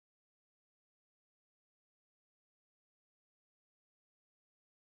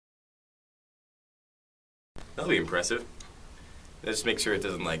That'll be impressive. Just make sure it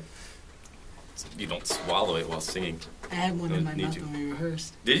doesn't, like, you don't swallow it while singing. I had one in my mouth when we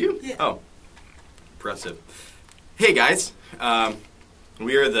rehearsed. Did you? Yeah. Oh. Impressive. Hey, guys.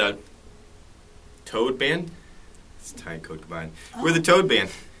 We are the Toad Band. It's Thai and Code combined. Oh. We're the Toad Band.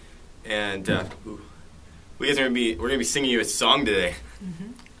 And we're gonna be singing you a song today.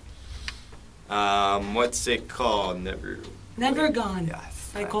 Mm-hmm. What's it called? Never Gone. Yes.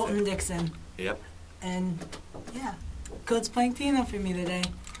 By Colton Dixon. Yep. And yeah, Code's playing piano for me today.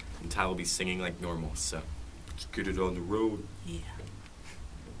 And Ty will be singing like normal, so let's get it on the road. Yeah.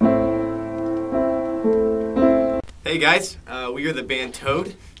 Hey guys, we are the band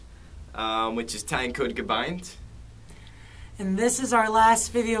Toad, which is Thai and Code combined. And this is our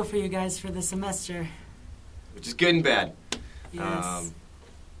last video for you guys for the semester. Which is good and bad. Yes.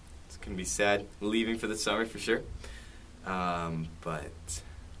 It's going to be sad leaving for the summer for sure. But...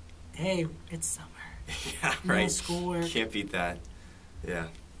 Hey, it's summer. Yeah, right. No schoolwork. Can't beat that. Yeah.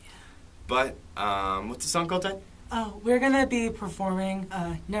 But, what's the song called, Ty? Oh, we're going to be performing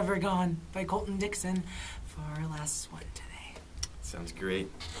Never Gone by Colton Dixon for our last one today. Sounds great.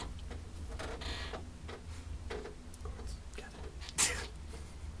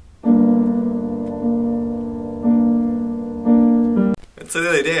 So the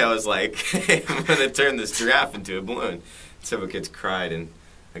other day I was like, hey, I'm going to turn this giraffe into a balloon. Several kids cried and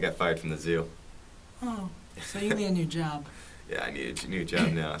I got fired from the zoo. Oh, so you need a new job. Yeah, I need a new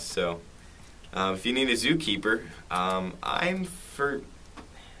job now. So if you need a zookeeper, I'm for hire.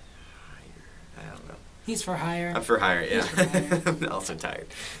 I don't know. He's for hire. I'm for hire, yeah. For hire. I'm also tired.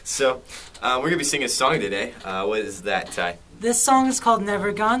 So we're going to be singing a song today. What is that, Ty? This song is called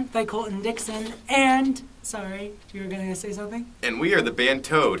Never Gone by Colton Dixon. And, sorry, you were going to say something? And we are the band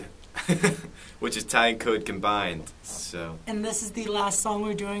Toad, which is Thai and Code combined. So. And this is the last song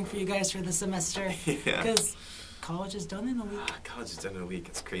we're doing for you guys for the semester. Yeah. Because college is done in a week. College is done in a week.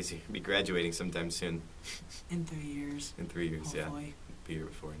 It's crazy. We'll be graduating sometime soon. In 3 years. In 3 years, hopefully. Yeah. Be here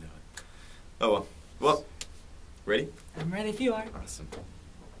before I know it. Oh, well. Well, ready? I'm ready if you are. Awesome.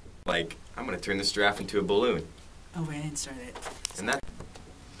 Like, I'm going to turn this giraffe into a balloon. Oh, wait, I didn't start it.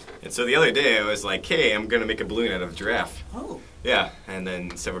 And so the other day I was like, hey, I'm going to make a balloon out of a giraffe. Oh. Yeah, and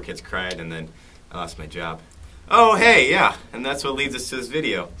then several kids cried, and then I lost my job. Oh, hey, yeah, and that's what leads us to this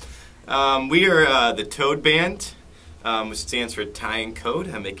video. We are the Toad Band, which stands for Thai and Code.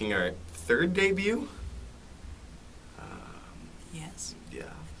 I'm making our 3rd debut. Yes. Yeah.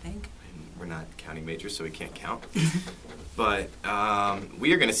 I think. And we're not counting majors, so we can't count. But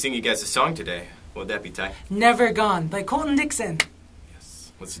we are going to sing you guys a song today. What would that be, Ty? Never Gone by Colton Dixon.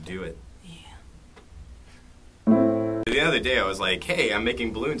 Yes, let's do it. Yeah. The other day I was like, hey, I'm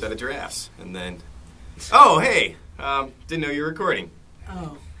making balloons out of giraffes. And then, oh, hey, didn't know you were recording.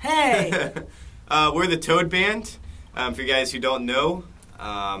 Oh, hey. We're the Toad Band. For you guys who don't know,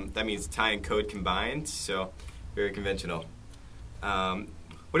 that means Thai and Code combined, so very conventional.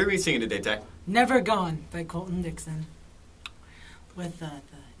 What are we singing today, Ty? Never Gone by Colton Dixon. With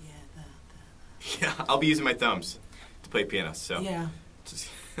Yeah, I'll be using my thumbs to play piano, so. Yeah. Just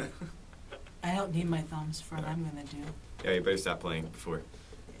I don't need my thumbs for what I'm going to do. Yeah, you better stop playing before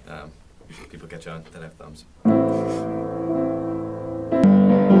people catch on that I have thumbs.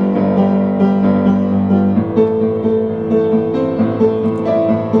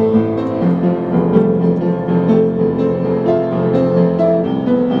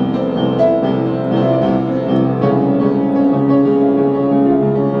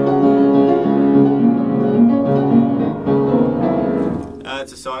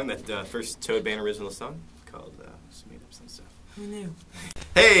 It's a song that first Toad Band original song called just made up some stuff. Who knew?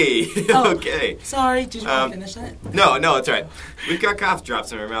 Hey! Oh, okay. Sorry, did you want to finish that? No, it's alright. We've got cough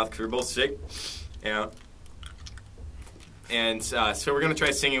drops in our mouth because we're both sick. Yeah. And so we're going to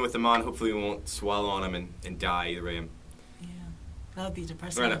try singing with them on. Hopefully we won't swallow on them and die either way. Yeah. That would be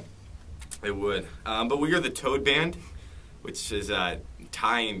depressing. Right. It would. But we are the Toad Band, which is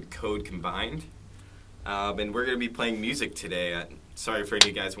Thai and Code combined. And we're going to be playing music today. Sorry for any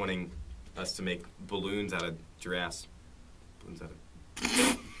of you guys wanting us to make balloons out of giraffes. Balloons out of...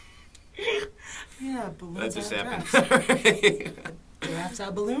 Yeah, balloons that just out of happened. Giraffes out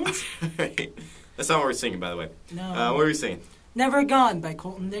of balloons? Right. That's not what we're singing, by the way. No. What are we singing? Never Gone by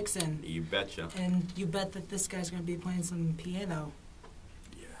Colton Dixon. You betcha. And you bet that this guy's going to be playing some piano.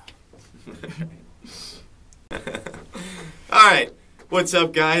 Yeah. Alright. What's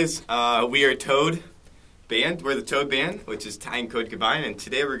up, guys? We are Toad Band. We're the Toad Band, which is Thai and Code combined, and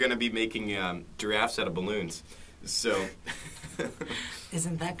today we're going to be making giraffes out of balloons. So...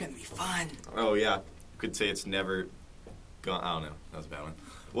 Isn't that going to be fun? Oh, yeah. Could say it's never gone. I don't know. That was a bad one.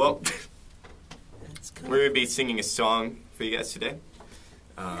 Well, We're going to be singing a song for you guys today.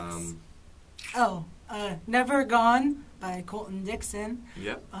 Never Gone by Colton Dixon.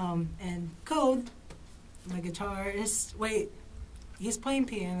 Yep. And Code, my guitarist. Wait, he's playing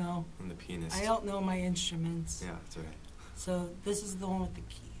piano. I'm the pianist. I don't know my instruments. Yeah, that's all right. So this is the one with the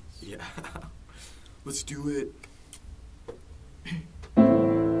keys. Yeah. Let's do it.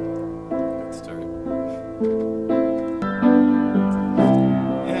 Let's start.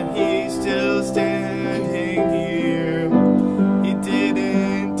 And he's still standing here. He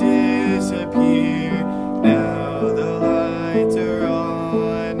didn't disappear. Now the lights are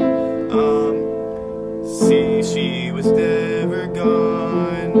on. See, she was never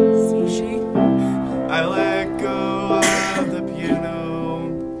gone. See, she? I let go of the piano.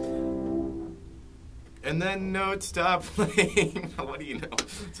 And then notes stop playing. What do you know?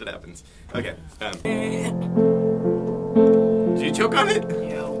 That's what happens. Okay. Did you choke on it?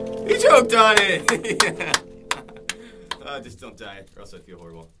 Yeah. You choked on it! Yeah. Just don't die, or else I feel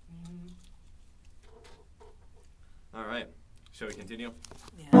horrible. Alright. Shall we continue?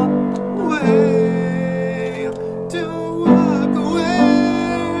 Yeah. Well,